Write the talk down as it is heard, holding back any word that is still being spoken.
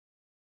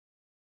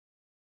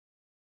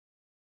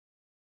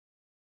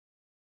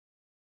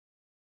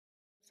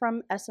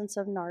from essence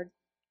of nard.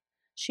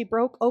 She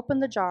broke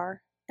open the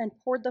jar and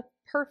poured the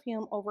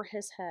perfume over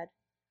his head.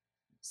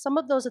 Some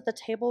of those at the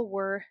table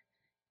were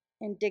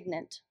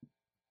indignant.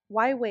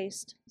 Why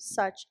waste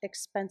such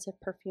expensive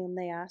perfume,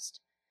 they asked.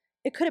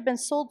 It could have been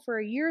sold for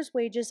a year's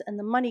wages and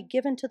the money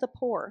given to the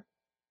poor.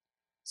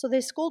 So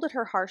they scolded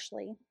her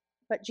harshly,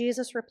 but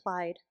Jesus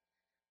replied,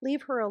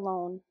 "Leave her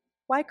alone.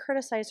 Why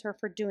criticize her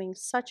for doing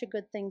such a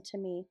good thing to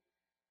me?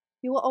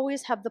 You will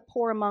always have the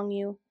poor among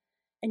you,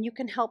 and you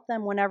can help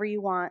them whenever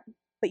you want,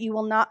 but you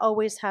will not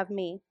always have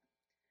me.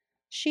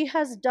 She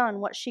has done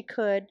what she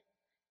could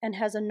and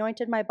has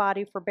anointed my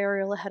body for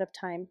burial ahead of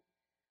time.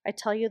 I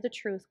tell you the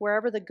truth,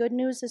 wherever the good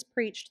news is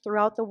preached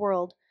throughout the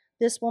world,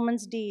 this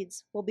woman's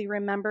deeds will be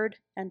remembered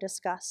and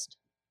discussed."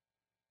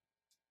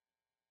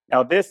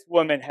 Now, this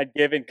woman had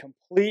given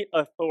complete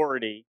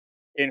authority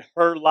in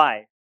her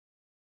life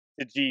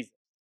to Jesus.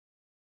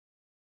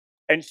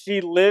 And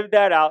she lived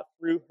that out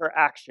through her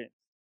actions.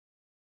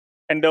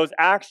 And those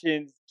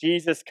actions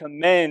Jesus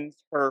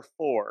commends her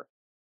for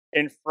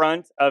in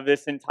front of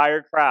this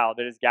entire crowd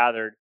that is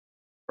gathered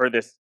for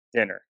this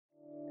dinner.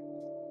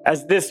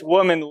 As this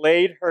woman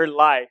laid her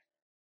life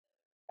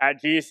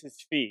at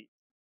Jesus' feet,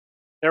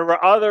 there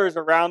were others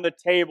around the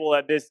table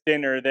at this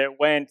dinner that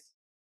went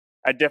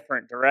a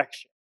different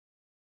direction.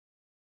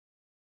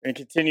 And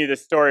continue the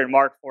story in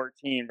Mark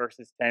 14,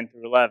 verses 10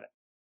 through 11.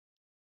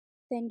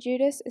 Then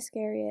Judas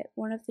Iscariot,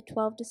 one of the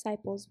 12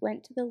 disciples,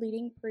 went to the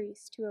leading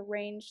priests to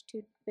arrange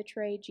to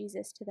betray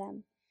Jesus to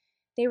them.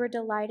 They were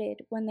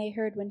delighted when they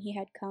heard when he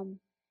had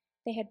come.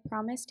 They had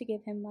promised to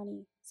give him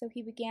money, so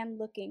he began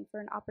looking for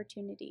an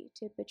opportunity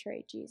to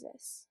betray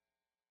Jesus.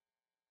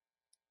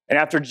 And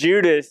after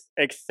Judas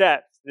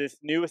accepts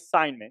this new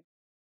assignment,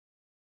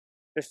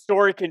 the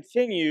story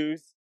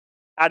continues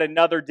at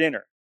another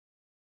dinner,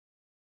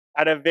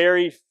 at a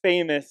very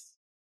famous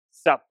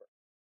supper.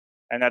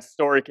 And that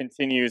story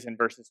continues in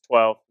verses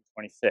 12 to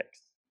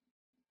 26.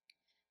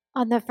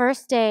 On the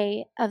first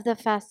day of the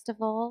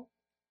festival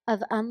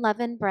of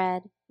unleavened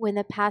bread, when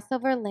the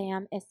Passover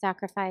lamb is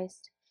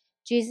sacrificed,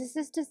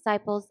 Jesus'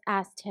 disciples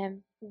asked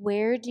him,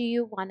 "Where do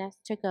you want us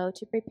to go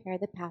to prepare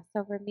the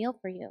Passover meal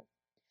for you?"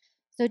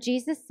 So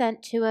Jesus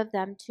sent 2 of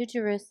them to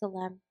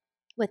Jerusalem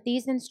with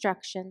these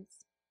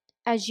instructions.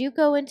 As you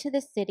go into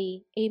the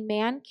city, a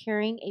man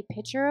carrying a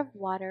pitcher of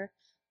water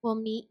will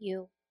meet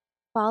you.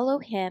 Follow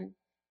him.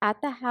 At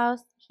the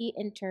house he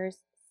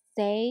enters,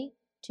 say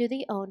to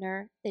the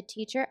owner, "The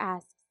teacher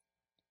asks,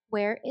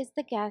 where is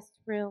the guest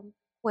room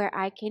where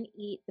I can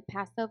eat the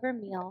Passover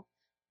meal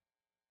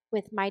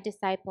with my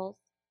disciples?"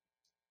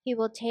 He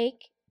will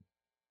take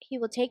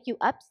you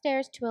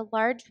upstairs to a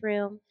large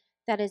room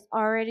that is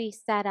already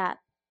set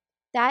up.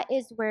 That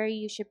is where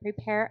you should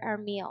prepare our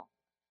meal.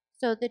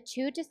 So the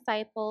 2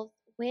 disciples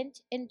went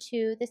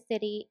into the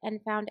city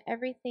and found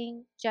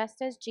everything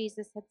just as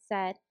Jesus had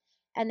said,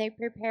 and they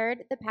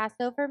prepared the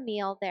Passover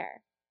meal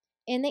there.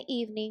 In the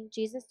evening,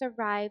 Jesus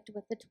arrived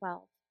with the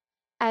 12.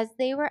 As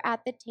they were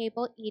at the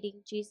table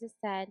eating, Jesus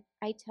said,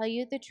 "I tell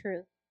you the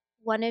truth.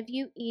 One of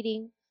you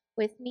eating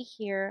with me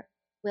here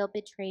will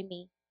betray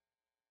me."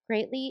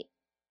 Greatly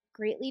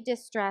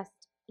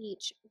distressed,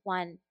 each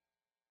one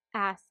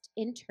asked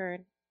in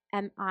turn,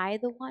 "Am I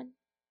the one?"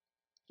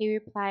 He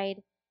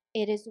replied,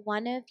 "It is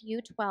one of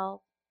you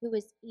 12 who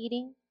is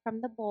eating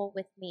from the bowl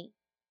with me.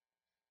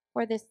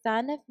 For the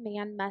Son of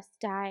Man must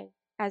die,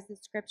 as the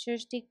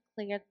Scriptures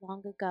declared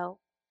long ago.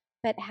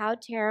 But how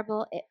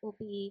terrible it will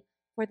be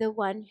for the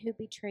one who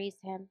betrays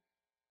him.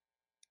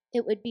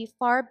 It would be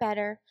far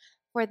better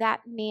for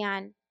that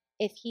man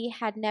if he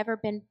had never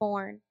been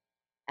born."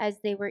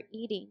 As they were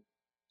eating,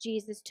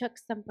 Jesus took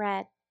some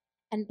bread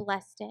and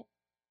blessed it.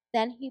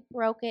 Then he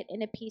broke it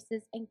into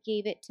pieces and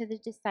gave it to the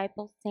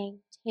disciples,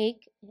 saying,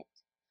 "Take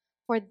it,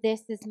 for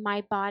this is my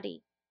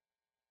body."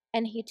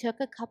 And he took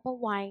a cup of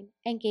wine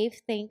and gave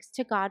thanks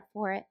to God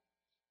for it.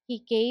 He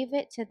gave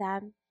it to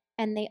them,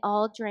 and they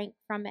all drank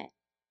from it.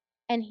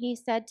 And he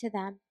said to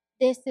them,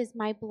 "This is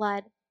my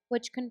blood,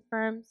 which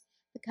confirms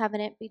the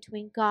covenant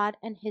between God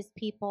and his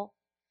people.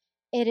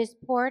 It is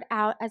poured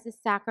out as a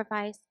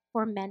sacrifice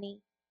for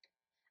many.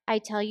 I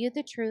tell you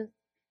the truth,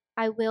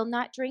 I will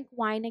not drink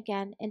wine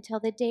again until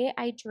the day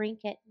I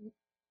drink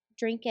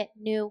it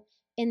new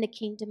in the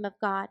kingdom of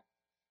God."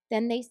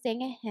 Then they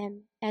sang a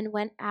hymn and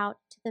went out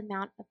to the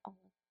Mount of Olives.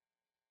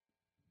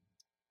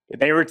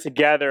 They were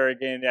together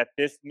again at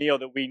this meal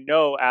that we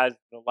know as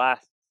the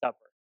Last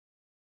Supper.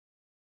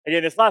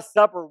 Again, this Last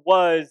Supper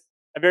was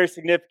a very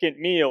significant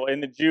meal in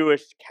the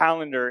Jewish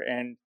calendar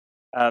and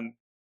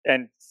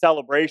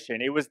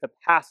celebration. It was the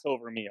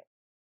Passover meal.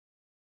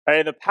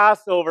 Right? The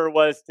Passover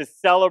was to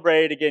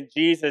celebrate, again,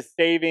 Jesus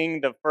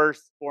saving the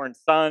firstborn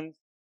sons,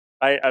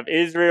 right, of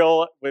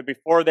Israel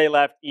before they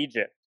left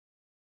Egypt.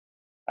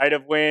 Right,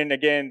 of when,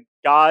 again,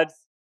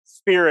 God's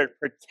Spirit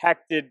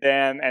protected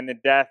them and the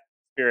death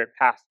spirit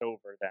passed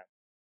over them.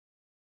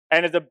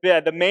 And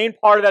the main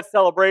part of that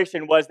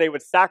celebration was they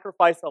would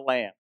sacrifice a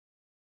lamb.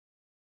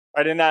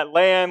 Right, and that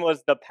lamb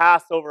was the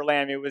Passover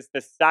lamb. It was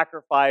the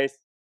sacrifice,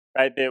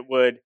 right, that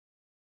would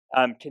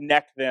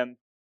connect them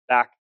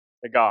back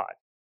to God,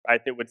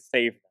 right, that would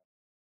save them.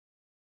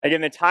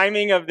 Again, the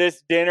timing of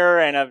this dinner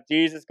and of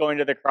Jesus going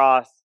to the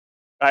cross,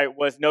 right,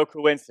 was no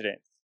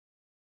coincidence,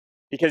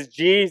 because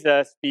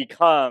Jesus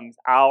becomes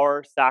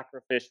our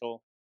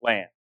sacrificial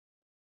lamb.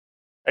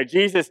 Right?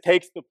 Jesus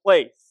takes the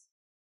place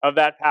of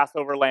that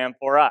Passover lamb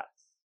for us.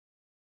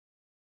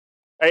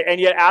 Right? And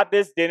yet at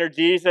this dinner,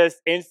 Jesus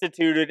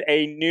instituted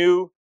a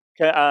new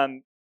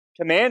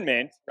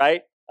commandment,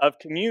 right, of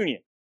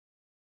communion.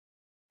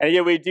 And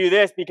yet we do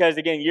this because,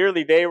 again,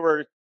 yearly they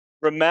were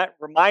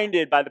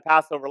reminded by the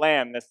Passover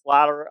lamb, the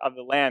slaughter of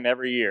the lamb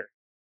every year,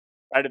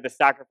 right, of the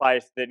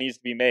sacrifice that needs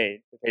to be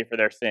made to pay for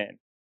their sin.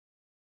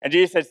 And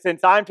Jesus said,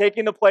 since I'm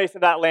taking the place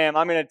of that lamb,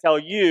 I'm going to tell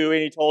you,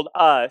 and he told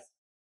us,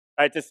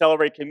 right, to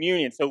celebrate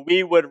communion so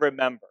we would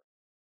remember.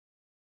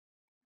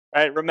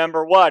 Right,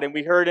 remember what? And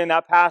we heard in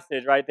that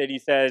passage, right, that he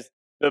says,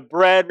 the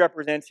bread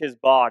represents his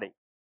body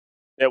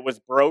that was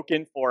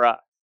broken for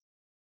us.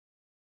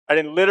 Right,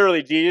 and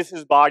literally,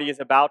 Jesus' body is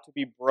about to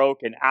be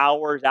broken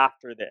hours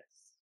after this.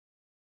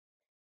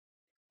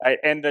 Right,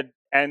 and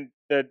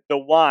the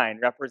wine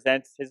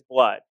represents his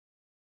blood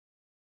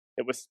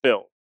that was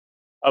spilled.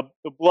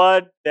 The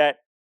blood that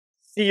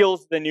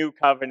seals the new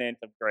covenant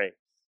of grace.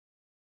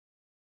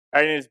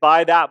 Right, and it is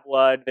by that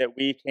blood that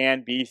we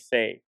can be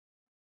saved.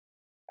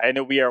 Right, and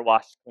that we are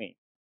washed clean.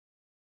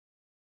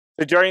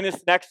 So during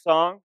this next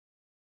song,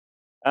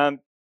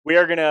 we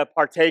are going to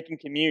partake in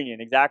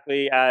communion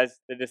exactly as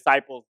the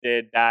disciples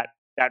did that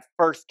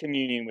first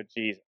communion with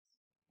Jesus.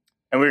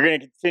 And we're going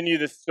to continue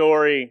the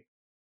story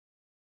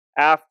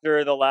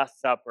after the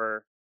Last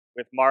Supper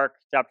with Mark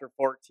chapter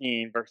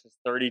 14, verses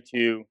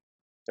 32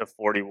 to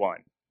 41.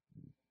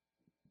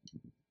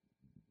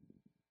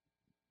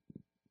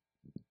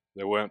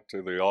 They went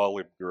to the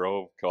olive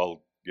grove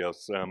called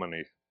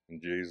Gethsemane,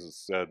 and Jesus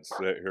said,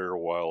 sit here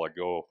while I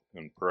go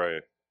and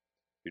pray.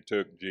 He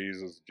took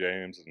Jesus,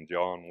 James, and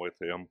John with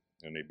him,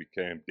 and he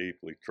became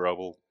deeply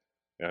troubled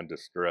and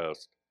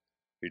distressed.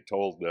 He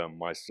told them,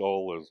 my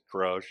soul is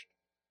crushed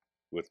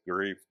with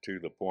grief to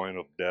the point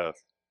of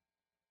death.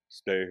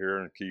 Stay here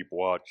and keep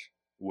watch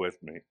with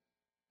me.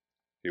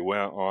 He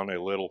went on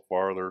a little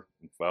farther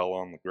and fell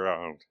on the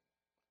ground.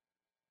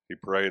 He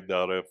prayed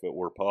that if it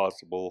were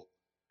possible,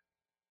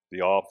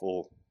 the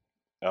awful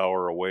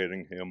hour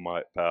awaiting him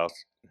might pass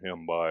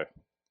him by.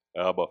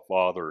 Abba,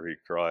 Father, he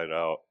cried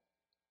out,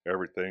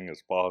 everything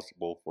is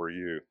possible for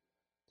you.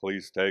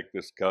 Please take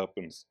this cup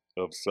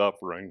of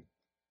suffering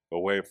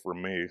away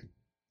from me.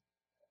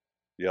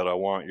 Yet I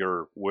want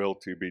your will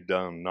to be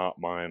done, not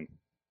mine.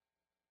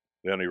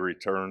 Then he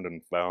returned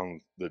and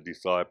found the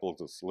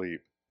disciples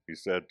asleep. He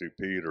said to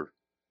Peter,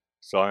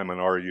 Simon,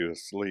 are you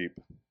asleep?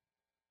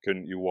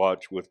 Couldn't you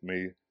watch with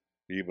me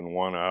even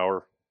 1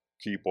 hour?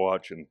 Keep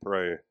watch and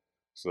pray,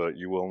 so that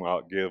you will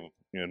not give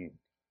in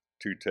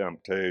to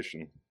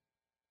temptation.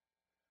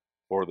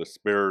 For the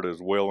spirit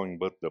is willing,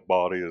 but the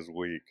body is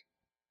weak.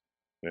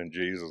 Then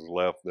Jesus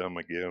left them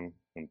again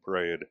and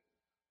prayed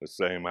the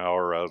same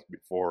hour as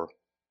before.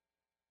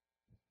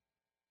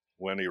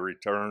 When he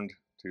returned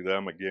to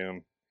them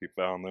again, he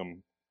found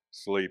them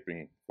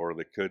sleeping, for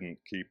they couldn't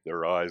keep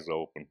their eyes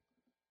open,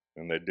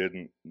 and they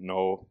didn't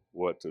know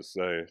what to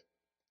say.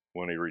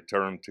 When he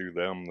returned to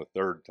them the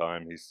third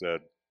time, he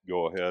said,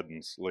 go ahead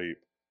and sleep.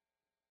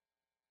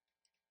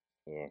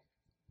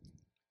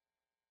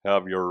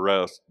 Have your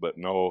rest, but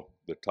know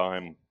the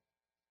time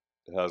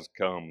has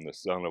come. The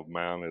Son of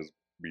Man is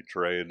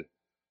betrayed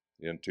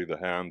into the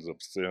hands of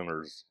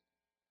sinners.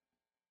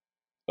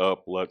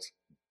 Up, let's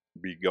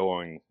be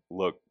going.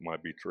 Look, my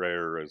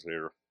betrayer is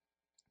here.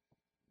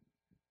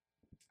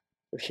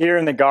 Here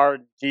in the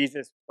garden,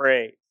 Jesus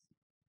prays,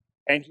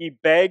 and he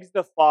begs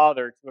the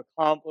Father to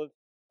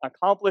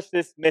accomplish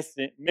this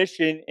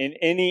mission in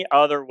any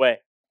other way.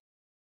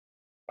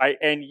 Right?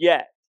 And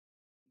yet,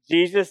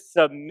 Jesus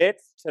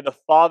submits to the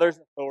Father's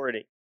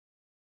authority.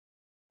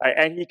 Right?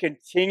 And he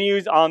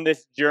continues on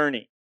this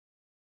journey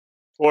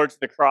towards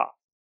the cross.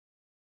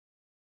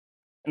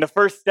 And the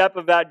first step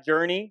of that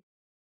journey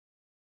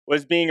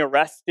was being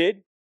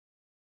arrested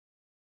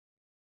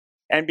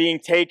and being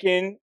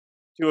taken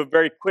to a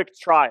very quick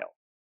trial.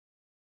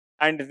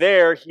 And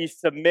there he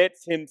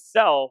submits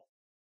himself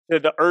to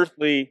the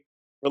earthly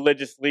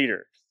religious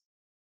leaders.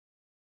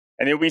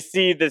 And then we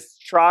see this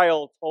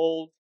trial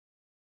told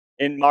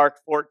in Mark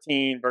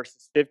 14,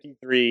 verses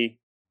 53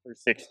 through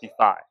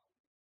 65.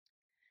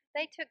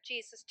 They took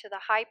Jesus to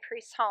the high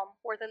priest's home,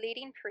 where the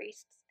leading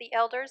priests, the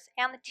elders,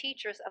 and the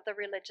teachers of the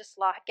religious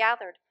law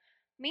gathered.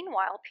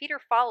 Meanwhile, Peter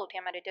followed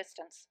him at a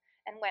distance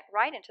and went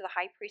right into the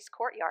high priest's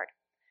courtyard.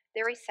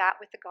 There he sat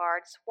with the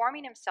guards,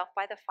 warming himself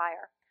by the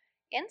fire.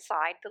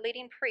 Inside, the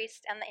leading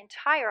priests and the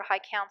entire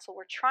high council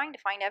were trying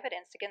to find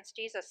evidence against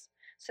Jesus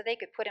so they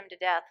could put him to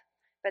death,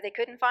 but they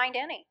couldn't find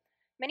any.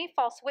 Many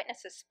false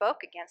witnesses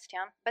spoke against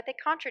him, but they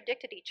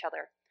contradicted each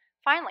other.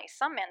 Finally,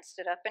 some men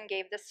stood up and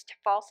gave this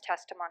false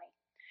testimony.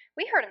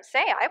 We heard him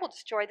say, I will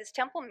destroy this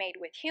temple made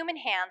with human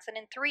hands, and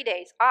in 3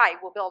 days I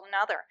will build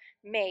another,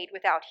 made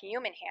without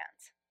human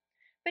hands.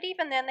 But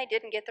even then they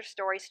didn't get their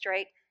story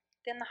straight.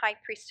 Then the high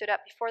priest stood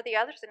up before the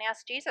others and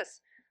asked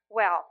Jesus,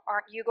 "Well,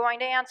 aren't you going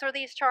to answer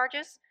these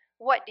charges?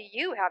 What do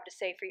you have to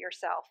say for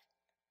yourself?"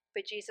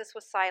 But Jesus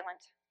was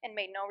silent and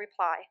made no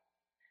reply.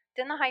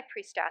 Then the high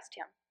priest asked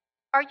him,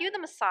 "Are you the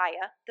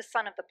Messiah, the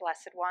Son of the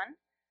Blessed One?"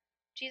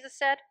 Jesus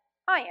said,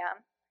 "I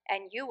am,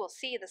 and you will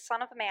see the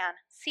Son of Man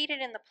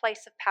seated in the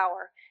place of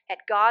power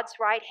at God's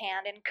right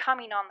hand and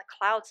coming on the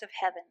clouds of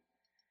heaven."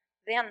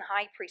 Then the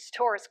high priest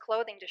tore his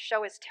clothing to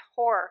show his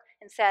horror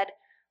and said,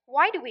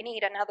 "Why do we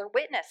need another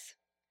witness?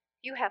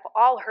 You have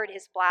all heard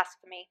his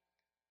blasphemy.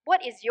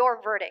 What is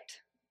your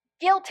verdict?"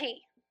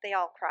 "Guilty," they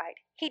all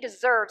cried. "He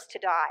deserves to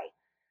die."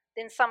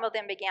 Then some of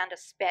them began to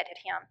spit at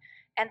him,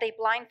 and they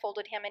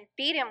blindfolded him and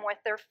beat him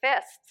with their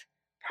fists.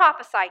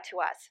 "Prophesy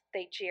to us,"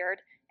 they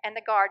jeered, and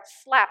the guards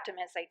slapped him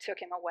as they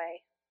took him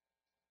away.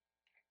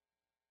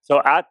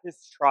 So at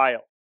this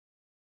trial,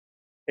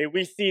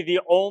 we see the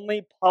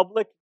only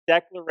public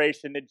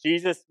declaration that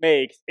Jesus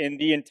makes in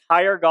the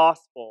entire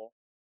gospel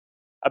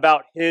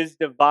about his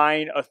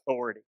divine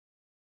authority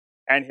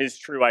and his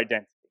true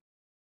identity.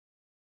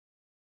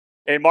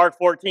 In Mark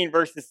 14,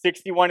 verses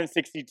 61 and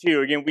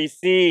 62, again, we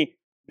see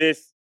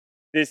this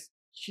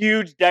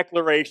huge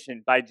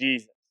declaration by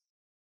Jesus.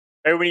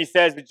 Right, when he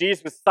says, "But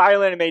Jesus was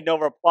silent and made no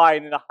reply,"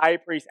 and then the high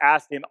priest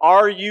asked him,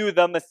 "Are you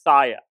the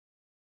Messiah,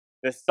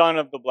 the Son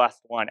of the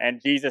Blessed One?"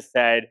 And Jesus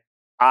said,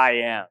 "I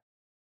am.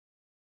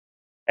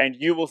 And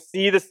you will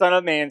see the Son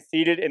of Man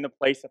seated in the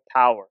place of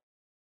power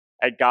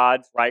at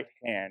God's right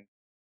hand,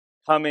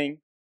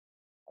 coming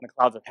on the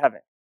clouds of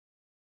heaven."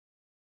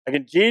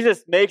 Again,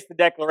 Jesus makes the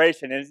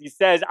declaration, and as he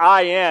says,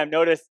 "I am,"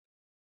 notice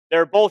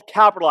they're both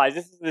capitalized.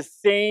 This is the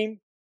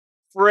same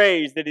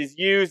phrase that is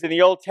used in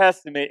the Old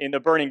Testament in the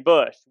burning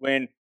bush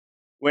when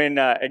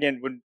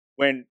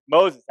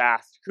Moses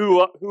asked,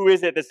 who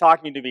is it that's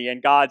talking to me?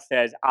 And God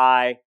says,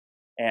 "I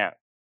am."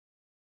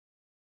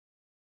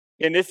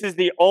 And this is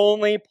the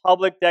only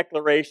public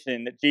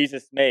declaration that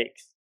Jesus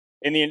makes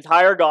in the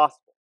entire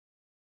gospel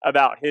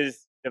about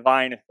his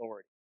divine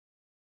authority.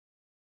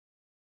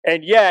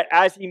 And yet,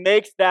 as he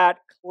makes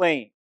that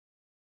claim,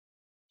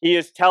 he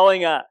is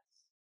telling us,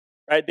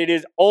 right, that it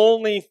is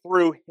only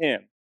through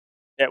him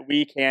that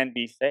we can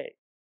be saved.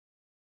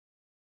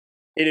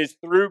 It is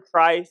through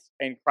Christ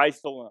and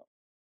Christ alone,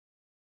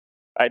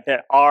 right,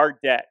 that our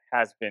debt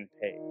has been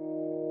paid.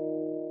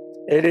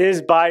 It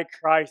is by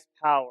Christ's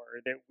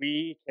power that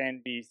we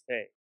can be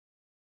saved.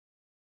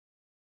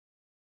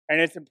 And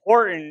it's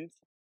important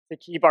to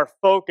keep our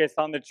focus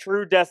on the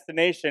true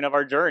destination of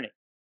our journey,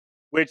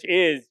 which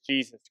is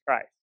Jesus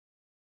Christ.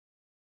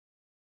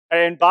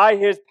 And by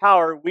his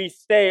power, we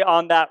stay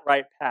on that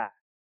right path.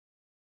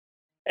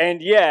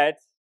 And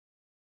yet,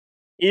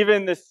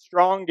 even the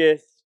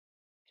strongest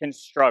can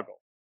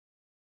struggle.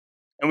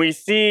 And we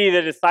see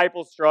the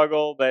disciples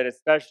struggle, but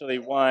especially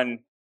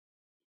one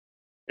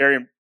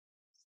very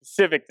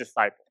specific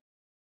disciple.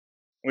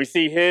 We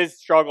see his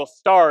struggle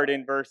start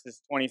in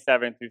verses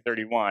 27 through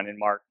 31 in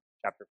Mark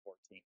chapter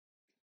 14.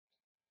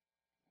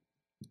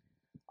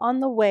 On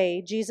the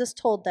way, Jesus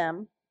told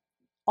them,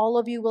 "All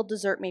of you will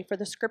desert me, for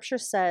the scripture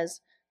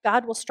says,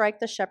 God will strike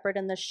the shepherd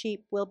and the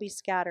sheep will be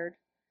scattered.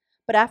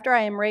 But after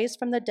I am raised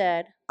from the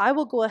dead, I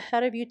will go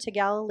ahead of you to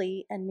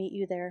Galilee and meet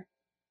you there."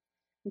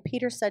 And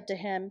Peter said to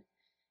him,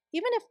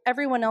 "Even if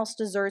everyone else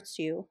deserts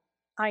you,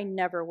 I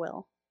never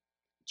will."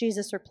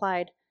 Jesus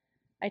replied,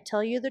 "I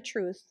tell you the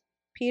truth,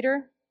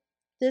 Peter,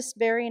 this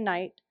very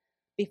night,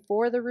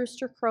 before the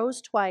rooster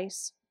crows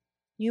twice,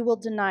 you will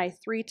deny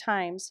 3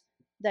 times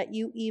that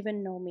you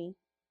even know me."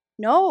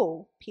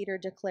 "No," Peter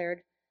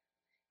declared.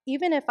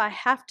 "Even if I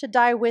have to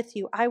die with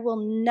you, I will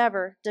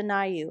never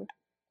deny you."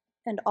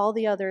 And all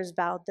the others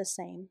vowed the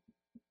same.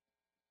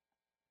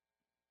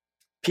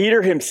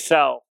 Peter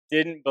himself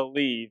didn't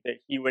believe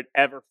that he would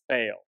ever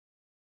fail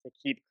to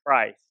keep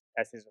Christ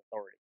as his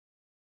authority.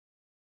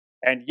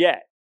 And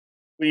yet,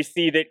 we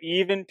see that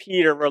even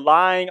Peter,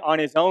 relying on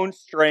his own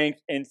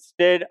strength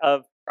instead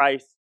of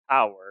Christ's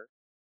power,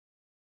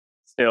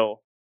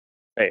 still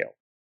failed.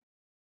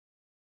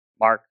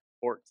 Mark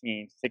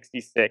 14,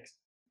 66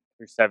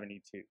 through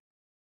 72.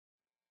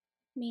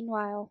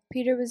 Meanwhile,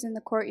 Peter was in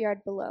the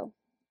courtyard below.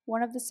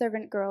 One of the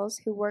servant girls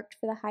who worked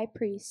for the high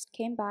priest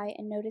came by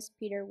and noticed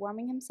Peter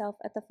warming himself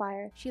at the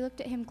fire. She looked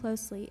at him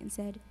closely and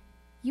said,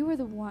 You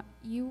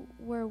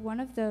were one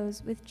of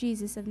those with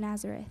Jesus of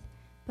Nazareth."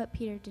 But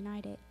Peter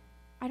denied it.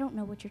 "I don't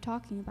know what you're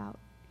talking about,"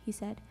 he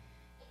said,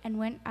 and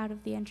went out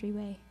of the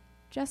entryway.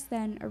 Just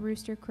then a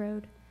rooster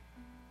crowed.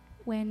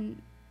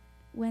 When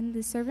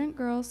the servant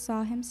girl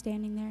saw him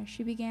standing there,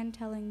 she began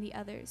telling the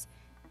others,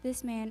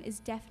 "This man is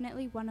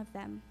definitely one of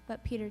them,"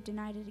 but Peter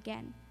denied it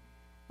again.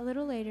 A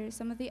little later,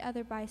 some of the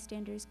other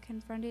bystanders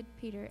confronted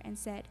Peter and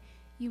said,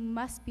 "You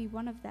must be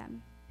one of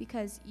them,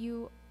 because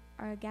you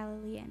are a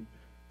Galilean."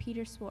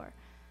 Peter swore,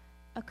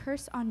 "A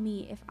curse on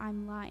me if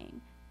I'm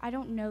lying. I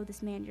don't know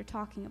this man you're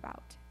talking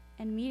about."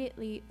 And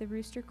immediately the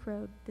rooster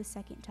crowed the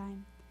second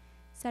time.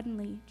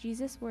 Suddenly,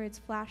 Jesus' words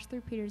flashed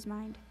through Peter's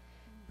mind.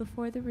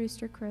 "Before the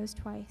rooster crows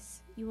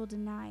twice, you will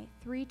deny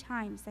 3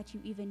 times that you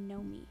even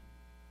know me."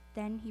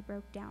 Then he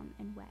broke down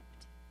and wept.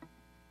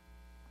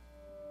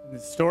 The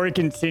story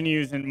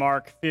continues in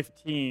Mark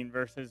 15,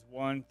 verses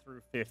 1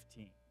 through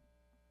 15.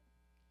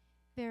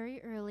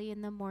 Very early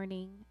in the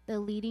morning, the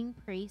leading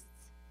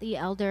priests, the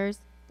elders,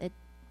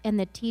 and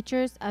the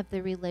teachers of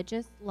the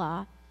religious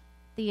law,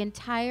 the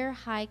entire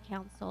high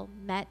council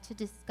met to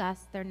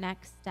discuss their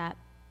next step.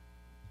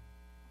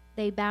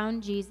 They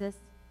bound Jesus,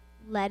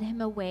 led him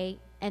away,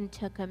 and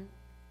took him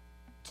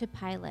to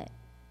Pilate,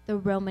 the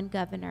Roman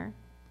governor.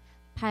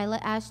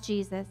 Pilate asked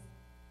Jesus,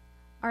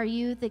 "Are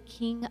you the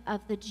king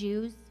of the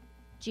Jews?"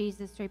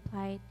 Jesus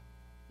replied,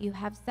 "You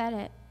have said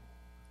it."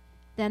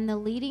 Then the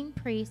leading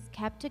priests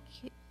kept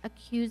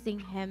accusing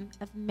him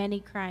of many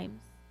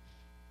crimes.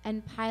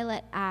 And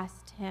Pilate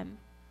asked him,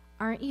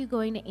 "Aren't you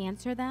going to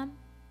answer them?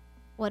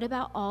 What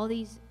about all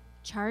these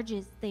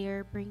charges they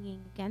are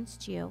bringing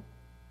against you?"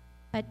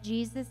 But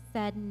Jesus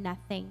said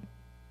nothing.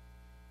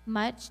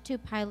 Much to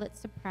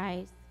Pilate's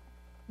surprise,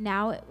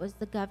 now it was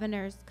the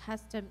governor's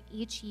custom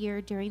each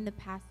year during the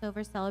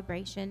Passover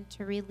celebration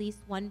to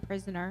release one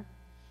prisoner,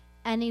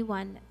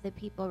 anyone the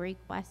people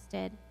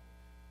requested.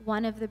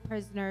 One of the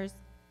prisoners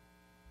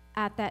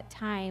at that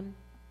time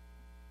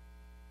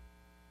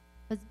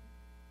was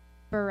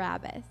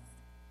Barabbas,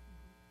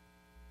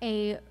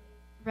 a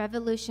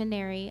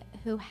revolutionary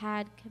who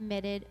had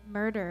committed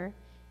murder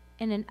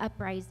in an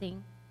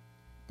uprising.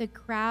 The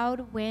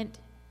crowd went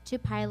to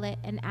Pilate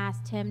and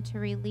asked him to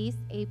release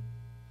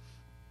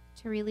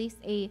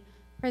a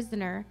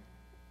prisoner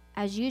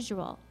as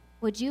usual.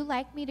 "Would you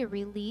like me to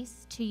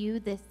release to you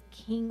this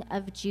King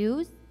of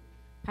Jews?"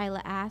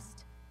 Pilate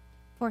asked,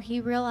 for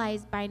he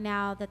realized by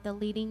now that the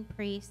leading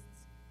priests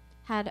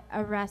had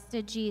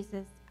arrested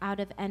Jesus out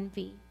of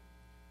envy.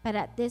 But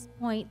at this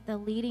point, the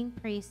leading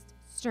priests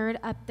stirred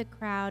up the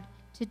crowd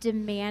to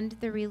demand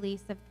the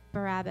release of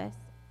Barabbas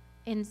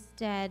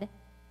instead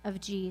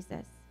of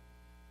Jesus.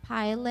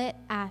 Pilate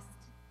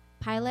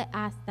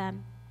asked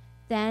them,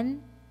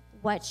 "Then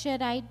what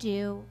should I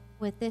do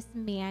with this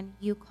man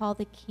you call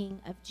the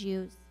King of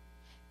Jews?"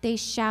 They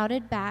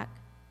shouted back,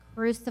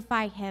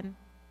 "Crucify him."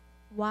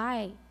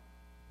 "Why?"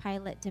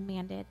 Pilate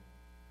demanded.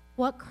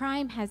 "What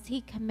crime has he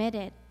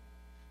committed?"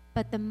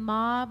 But the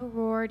mob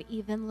roared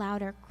even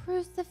louder,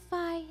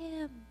 "Crucify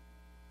him."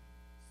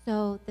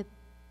 So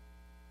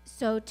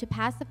to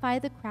pacify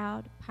the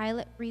crowd,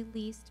 Pilate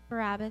released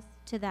Barabbas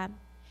to them.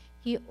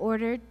 He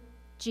ordered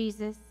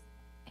Jesus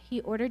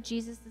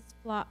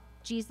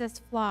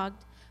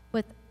flogged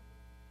with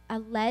a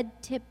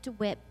lead-tipped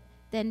whip,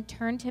 then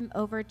turned him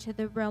over to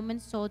the Roman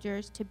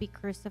soldiers to be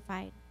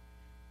crucified.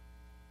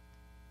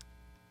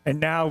 And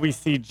now we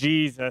see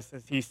Jesus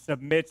as he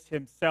submits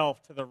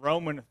himself to the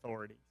Roman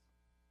authorities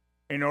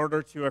in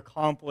order to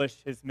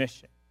accomplish his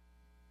mission.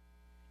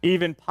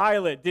 Even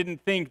Pilate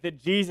didn't think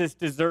that Jesus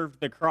deserved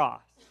the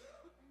cross,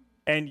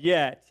 and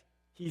yet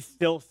he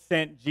still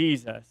sent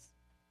Jesus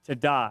to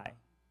die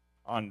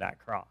on that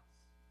cross.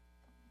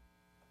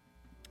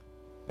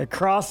 The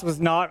cross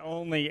was not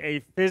only a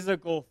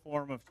physical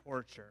form of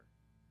torture,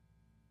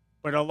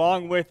 but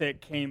along with it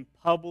came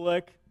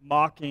public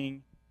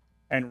mocking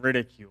and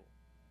ridicule.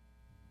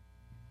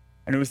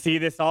 And we see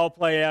this all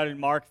play out in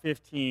Mark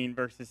 15,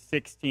 verses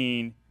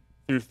 16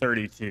 through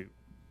 32.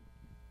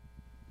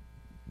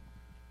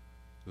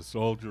 The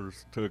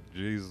soldiers took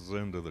Jesus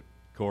into the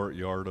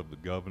courtyard of the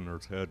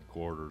governor's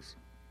headquarters,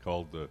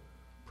 called the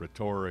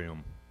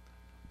Praetorium,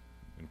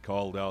 and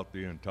called out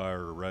the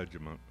entire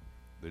regiment.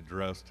 They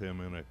dressed him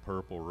in a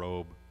purple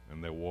robe,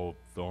 and they wove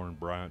thorn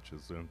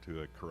branches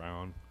into a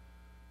crown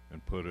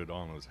and put it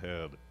on his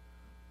head.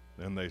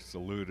 Then they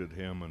saluted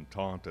him and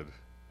taunted,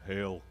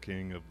 "Hail,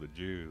 King of the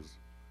Jews!"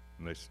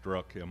 And they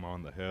struck him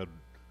on the head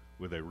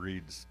with a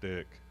reed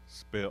stick,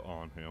 spit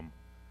on him,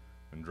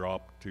 and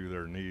dropped to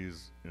their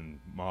knees in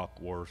mock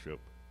worship.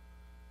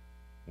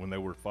 When they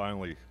were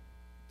finally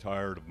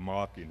tired of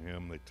mocking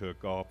him, they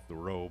took off the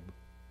robe,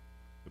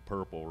 the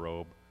purple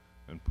robe,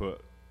 and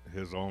put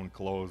his own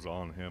clothes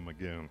on him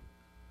again.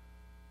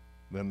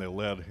 Then they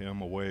led him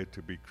away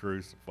to be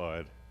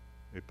crucified.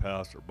 A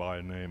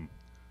passerby named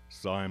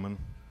Simon,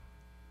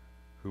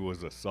 who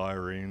was a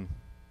Cyrene,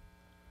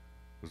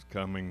 was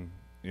coming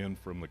in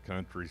from the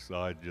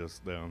countryside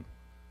just then,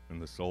 and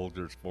the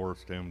soldiers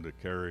forced him to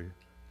carry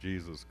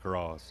Jesus'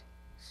 cross.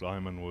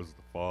 Simon was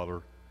the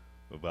father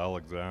of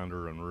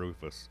Alexander and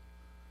Rufus,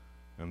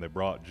 and they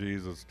brought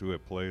Jesus to a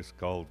place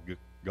called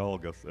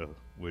Golgotha,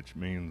 which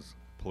means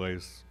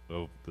place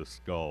of the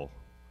skull.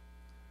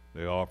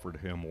 They offered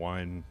him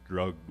wine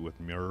drugged with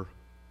myrrh,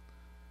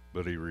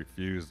 but he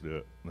refused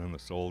it. Then the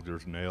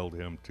soldiers nailed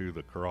him to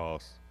the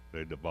cross.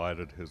 They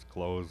divided his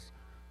clothes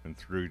and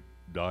threw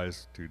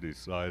dice to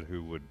decide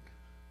who would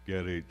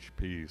get each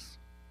piece.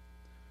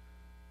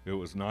 It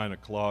was 9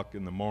 o'clock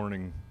in the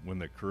morning when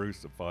they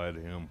crucified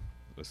him.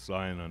 A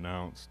sign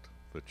announced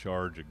the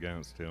charge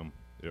against him.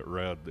 It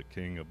read, "The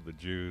King of the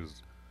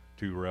Jews."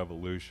 2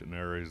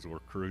 revolutionaries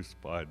were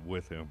crucified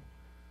with him,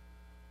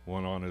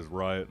 one on his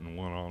right and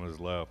one on his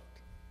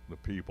left. The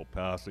people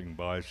passing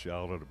by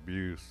shouted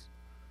abuse,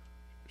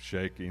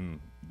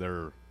 shaking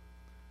their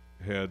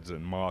heads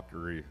in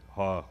mockery.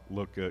 Ha,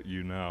 look at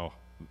you now,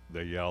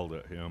 they yelled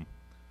at him.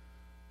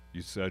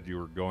 You said you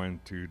were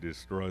going to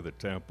destroy the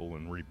temple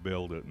and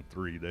rebuild it in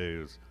 3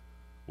 days.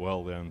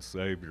 Well then,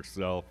 save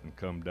yourself and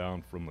come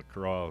down from the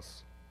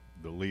cross.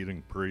 The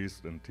leading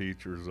priests and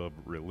teachers of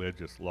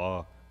religious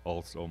law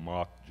also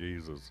mocked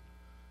Jesus.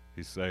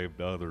 He saved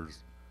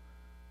others.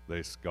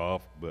 They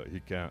scoffed, but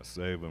he can't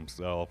save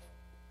himself.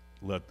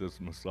 Let this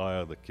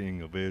Messiah, the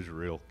King of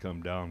Israel,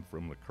 come down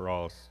from the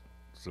cross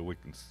so we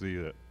can see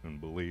it and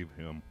believe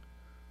him.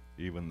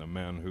 Even the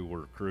men who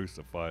were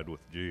crucified with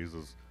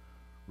Jesus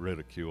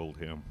ridiculed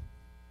him.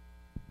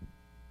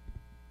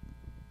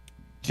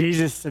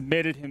 Jesus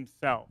submitted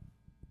himself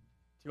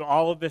to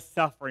all of this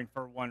suffering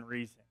for one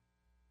reason: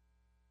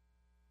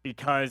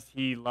 because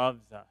he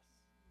loves us.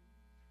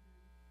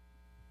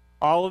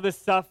 All of this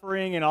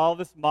suffering and all of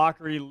this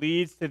mockery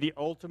leads to the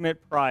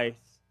ultimate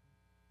price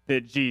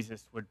that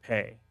Jesus would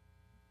pay,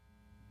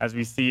 as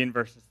we see in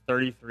verses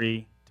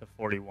 33 to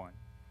 41.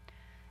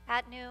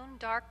 At noon,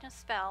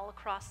 darkness fell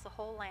across the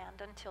whole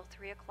land until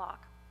 3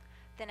 o'clock.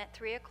 Then at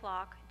 3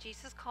 o'clock,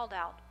 Jesus called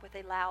out with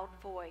a loud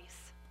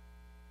voice,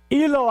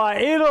 Eloi,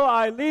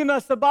 Eloi,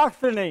 lema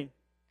sabachthani,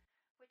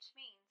 which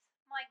means,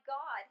 my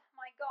God,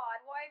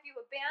 why have you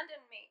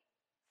abandoned me?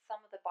 Some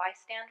of the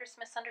bystanders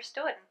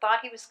misunderstood and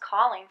thought he was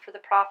calling for the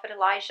prophet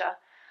Elijah.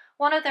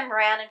 One of them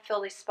ran and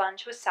filled a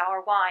sponge with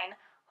sour wine,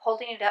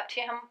 holding it up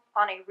to him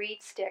on a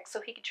reed stick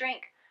so he could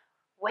drink.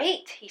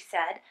 Wait, he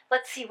said,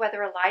 let's see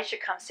whether Elijah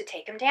comes to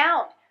take him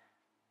down.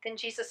 Then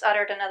Jesus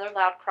uttered another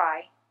loud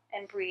cry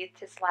and breathed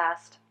his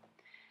last.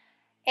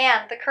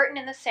 And the curtain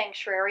in the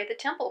sanctuary of the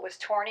temple was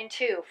torn in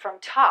two from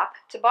top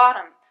to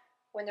bottom.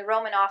 When the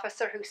Roman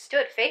officer who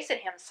stood facing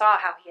him saw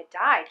how he had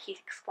died, he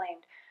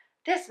exclaimed,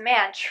 This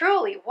man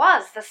truly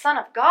was the Son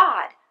of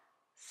God.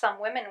 Some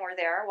women were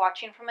there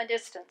watching from a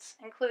distance,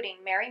 including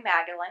Mary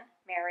Magdalene,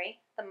 Mary,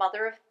 the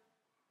mother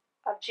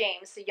of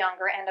James the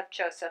younger and of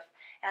Joseph,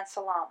 and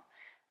Salome.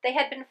 They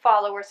had been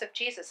followers of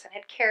Jesus and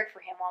had cared for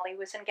him while he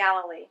was in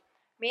Galilee.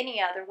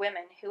 Many other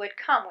women who had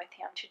come with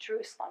him to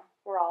Jerusalem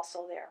were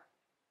also there.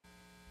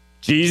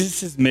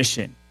 Jesus'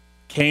 mission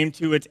came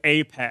to its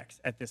apex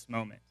at this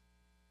moment.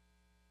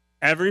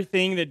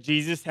 Everything that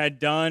Jesus had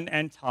done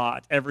and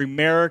taught, every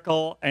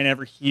miracle and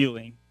every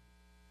healing,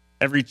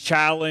 every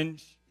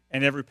challenge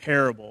and every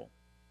parable,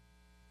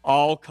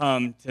 all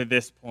come to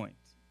this point.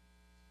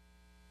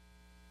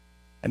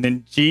 And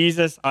then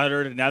Jesus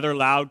uttered another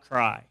loud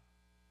cry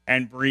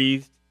and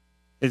breathed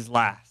his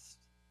last.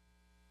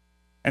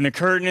 And the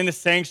curtain in the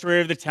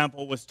sanctuary of the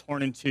temple was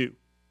torn in two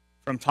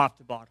from top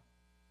to bottom.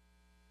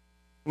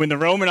 When the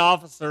Roman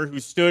officer who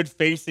stood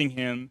facing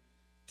him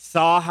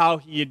saw how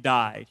he had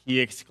died, he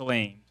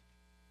exclaimed,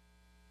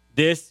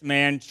 This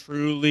man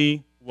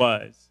truly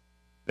was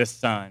the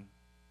Son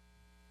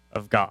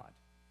of God.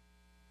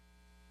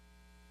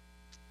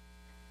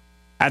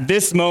 At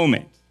this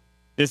moment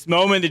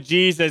that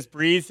Jesus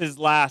breathes his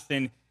last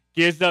and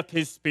gives up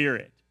his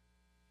spirit,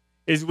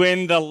 is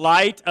when the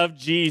light of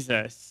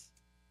Jesus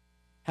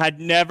had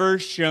never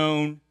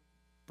shone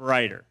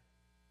brighter.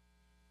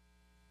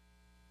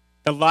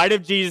 The light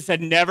of Jesus had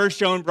never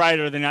shone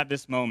brighter than at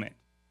this moment.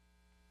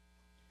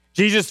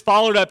 Jesus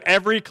followed up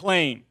every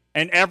claim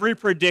and every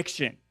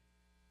prediction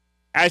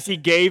as he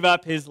gave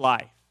up his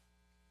life.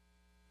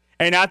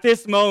 And at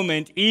this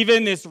moment,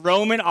 even this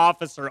Roman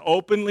officer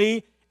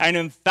openly and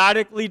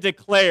emphatically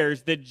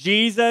declares that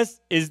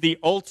Jesus is the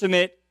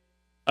ultimate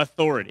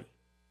authority.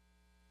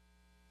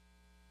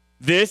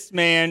 This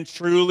man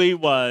truly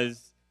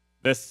was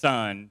the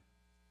Son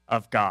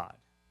of God.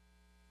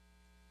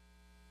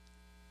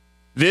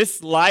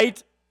 This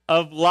light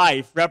of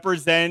life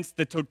represents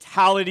the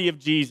totality of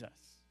Jesus,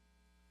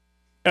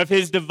 of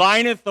his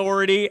divine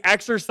authority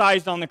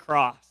exercised on the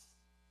cross.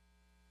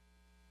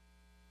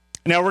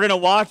 Now we're going to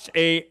watch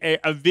a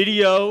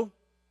video,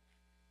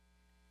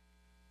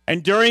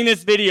 and during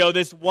this video,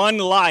 this one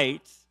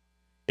light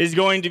is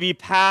going to be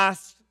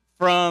passed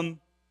from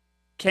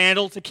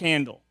candle to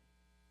candle.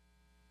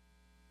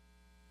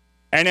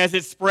 And as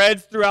it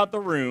spreads throughout the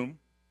room,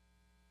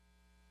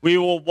 we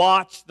will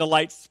watch the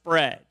light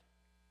spread.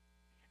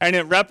 And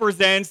it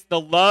represents the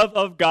love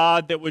of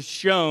God that was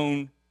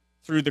shown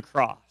through the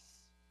cross.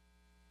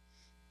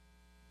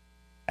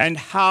 And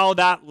how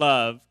that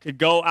love could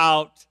go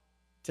out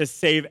to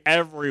save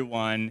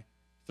everyone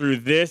through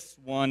this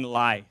one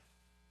life.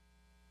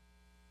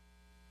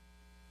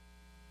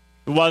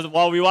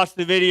 While we watch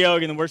the video,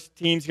 again, the worship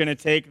team's going to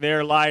take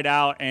their light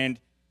out and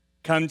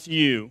come to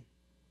you.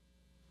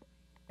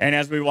 And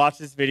as we watch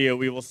this video,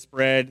 we will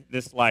spread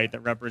this light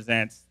that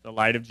represents the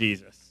light of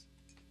Jesus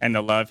and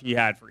the love he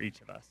had for each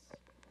of us.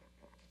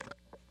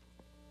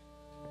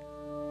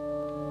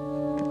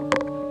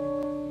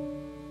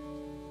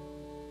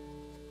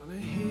 On a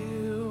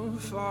hill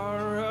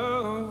far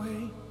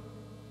away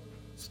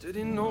stood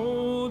an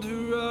old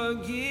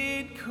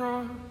rugged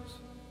cross,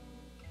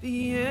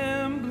 the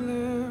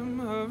emblem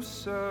of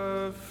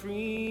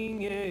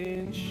suffering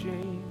and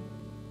shame.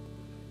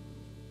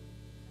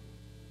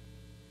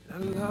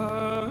 And I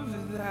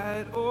love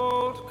that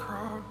old cross.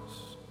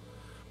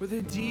 were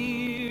the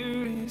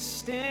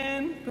dearest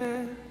and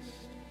best.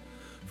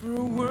 For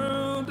a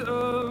world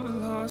of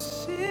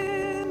lost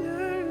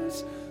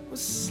sinners was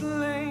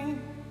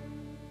slain.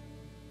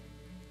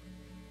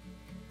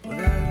 For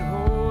that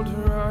old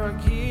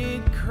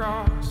rugged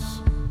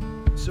cross,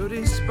 so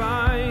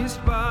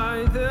despised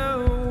by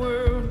the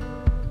world,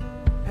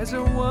 has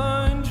a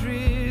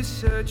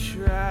wondrous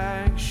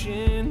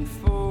attraction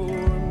for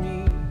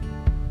me.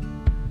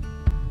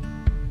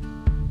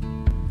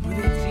 For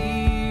the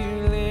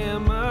dear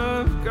Lamb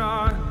of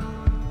God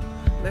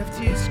left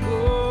his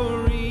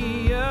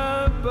glory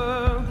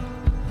above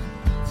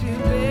to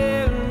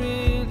bear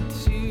it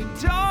to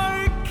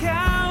dark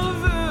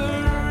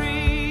Calvary.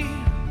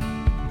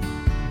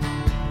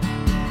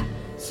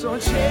 So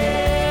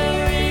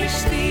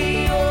cherish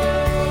the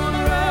old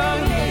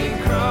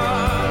rugged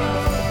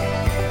cross.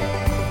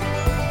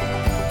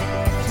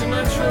 To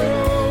my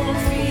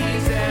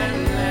trophies at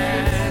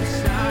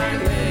last I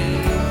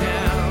lay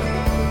down.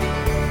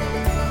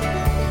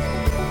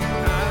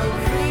 I'll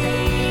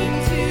cling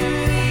to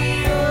the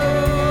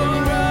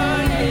old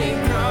rugged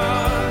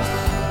cross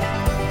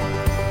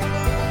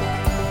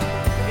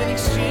and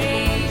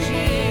exchange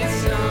it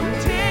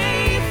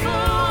someday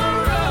for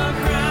a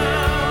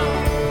crown.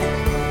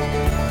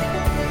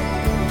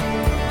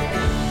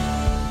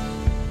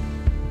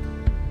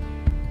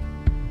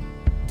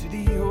 To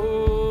the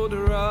old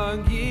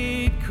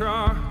rugged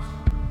cross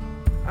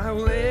I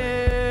will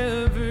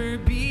ever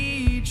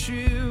be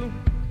true.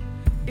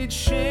 Its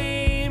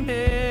shame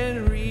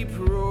and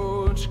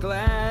reproach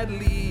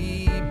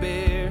gladly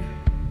bear.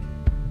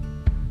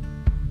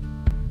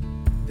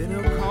 Then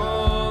he'll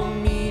call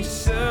me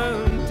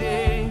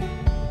someday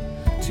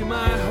to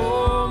my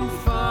home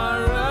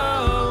far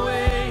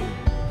away,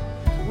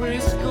 where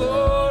his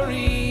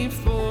glory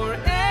forever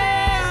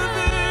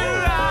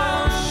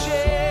I'll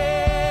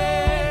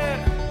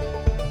share.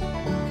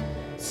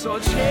 So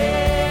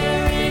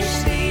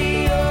cherish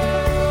the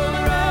old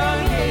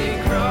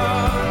rugged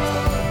cross.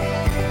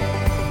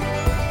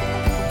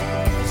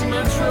 To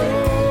my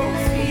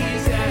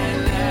trophies at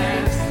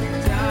last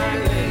I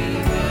lay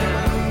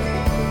down.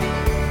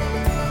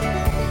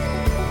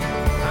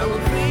 I will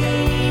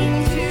cling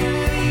to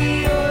the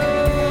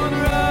old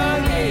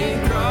rugged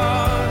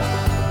cross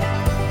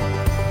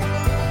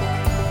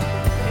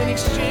and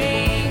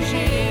exchange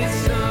it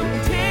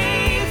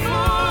someday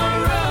for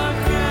a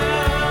crown.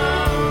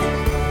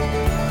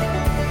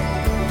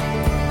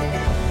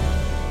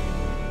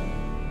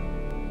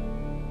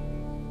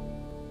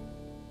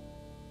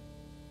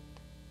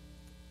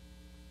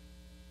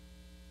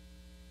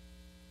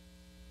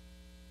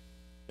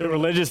 The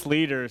religious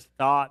leaders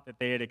thought that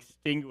they had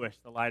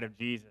extinguished the light of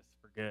Jesus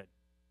for good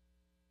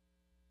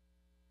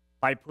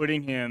by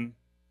putting him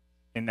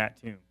in that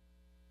tomb.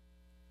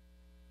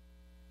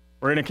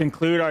 We're going to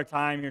conclude our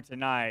time here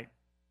tonight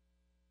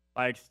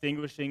by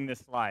extinguishing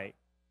this light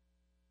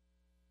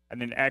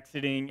and then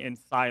exiting in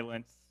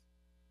silence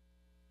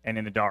and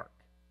in the dark.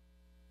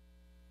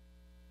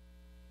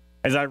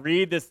 As I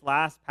read this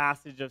last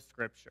passage of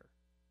Scripture,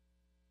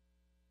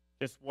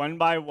 just one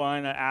by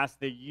one, I ask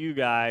that you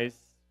guys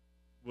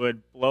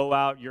would blow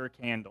out your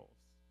candles.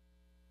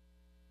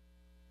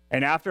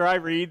 And after I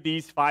read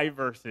these 5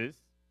 verses,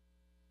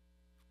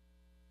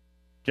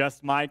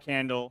 just my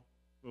candle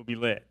will be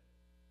lit.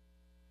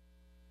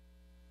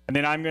 And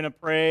then I'm going to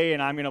pray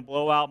and I'm going to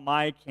blow out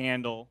my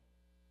candle,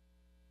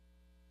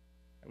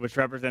 which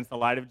represents the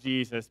light of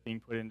Jesus being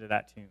put into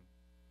that tomb.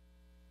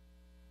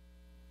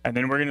 And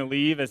then we're going to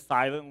leave as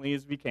silently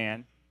as we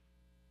can.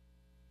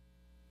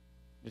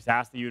 Just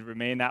ask that you would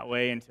remain that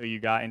way until you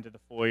got into the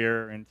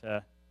foyer or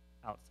into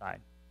outside.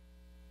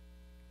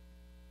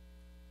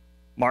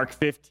 Mark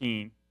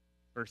 15,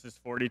 verses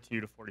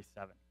 42 to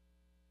 47.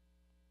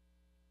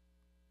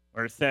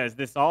 Where it says,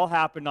 "This all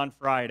happened on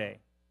Friday,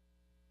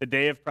 the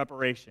day of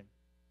preparation,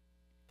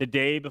 the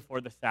day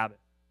before the Sabbath.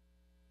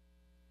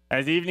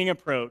 As evening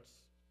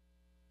approached,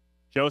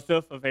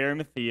 Joseph of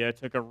Arimathea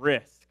took a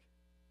risk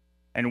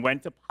and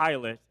went to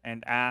Pilate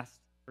and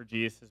asked for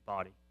Jesus'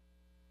 body.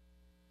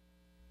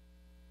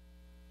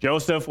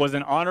 Joseph was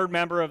an honored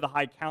member of the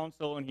high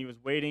council, and he was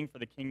waiting for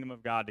the kingdom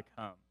of God to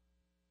come.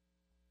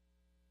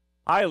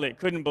 Pilate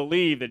couldn't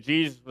believe that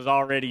Jesus was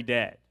already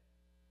dead.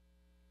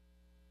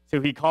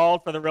 So he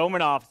called for the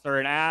Roman officer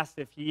and asked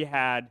if he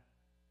had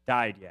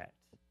died yet.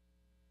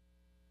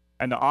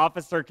 And the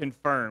officer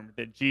confirmed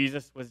that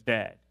Jesus was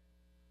dead.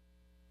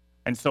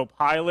 And so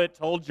Pilate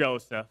told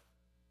Joseph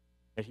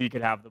that he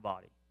could have the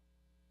body.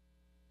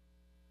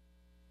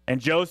 And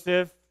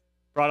Joseph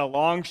brought a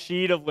long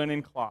sheet of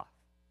linen cloth.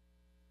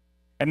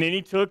 And then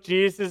he took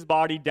Jesus'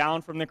 body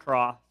down from the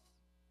cross.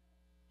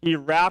 He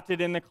wrapped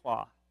it in the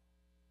cloth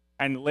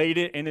and laid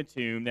it in a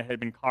tomb that had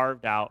been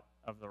carved out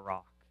of the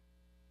rock.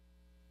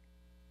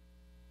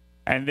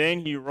 And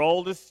then he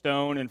rolled a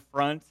stone in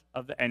front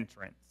of the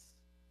entrance.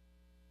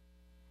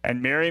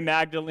 And Mary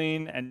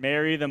Magdalene and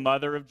Mary, the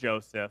mother of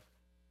Joseph,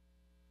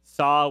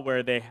 saw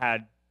where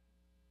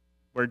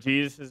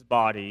Jesus'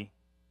 body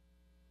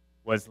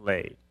was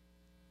laid.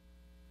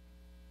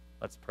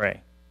 Let's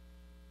pray.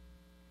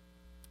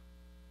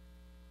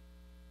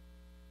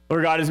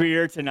 Lord God, as we're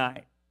here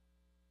tonight,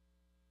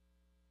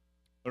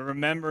 we're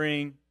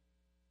remembering,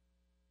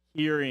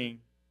 hearing,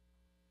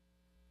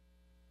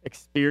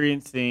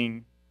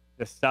 experiencing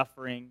the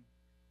suffering,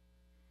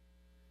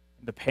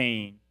 the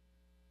pain,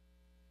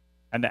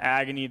 and the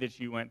agony that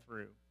you went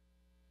through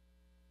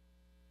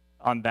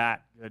on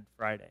that Good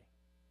Friday.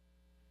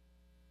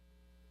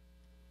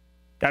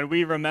 God,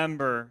 we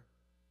remember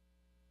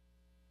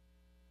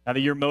now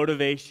that your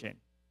motivation,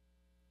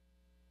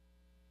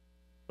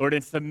 Lord,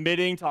 in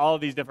submitting to all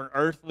of these different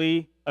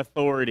earthly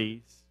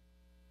authorities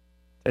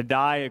to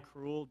die a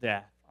cruel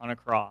death on a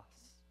cross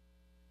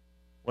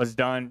was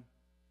done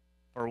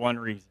for one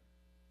reason.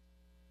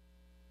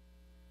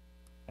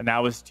 And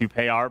that was to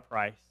pay our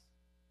price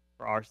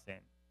for our sin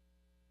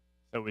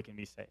so we can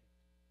be saved.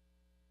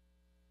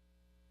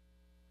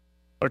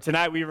 Lord,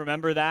 tonight we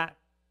remember that.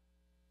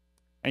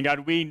 And God,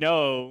 we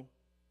know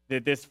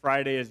that this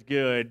Friday is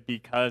good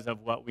because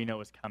of what we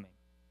know is coming.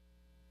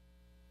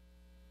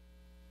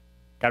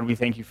 God, we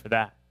thank you for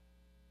that.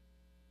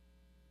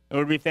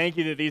 Lord, we thank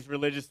you that these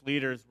religious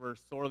leaders were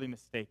sorely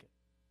mistaken.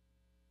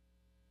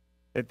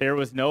 That there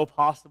was no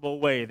possible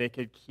way they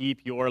could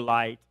keep your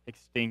light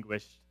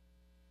extinguished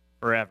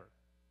forever.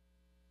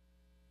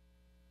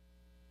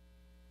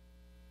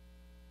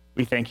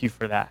 We thank you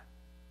for that.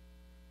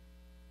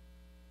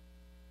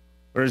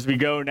 Lord, as we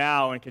go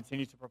now and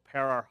continue to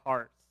prepare our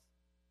hearts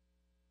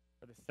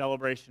for the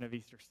celebration of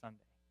Easter Sunday,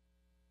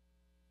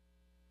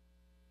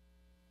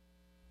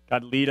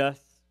 God, lead us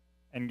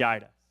and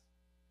guide us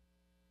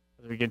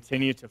as we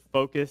continue to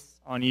focus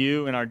on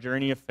you in our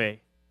journey of faith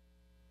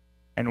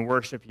and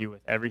worship you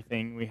with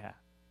everything we have.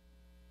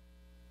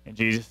 In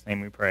Jesus'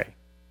 name we pray.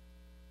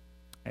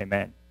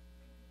 Amen.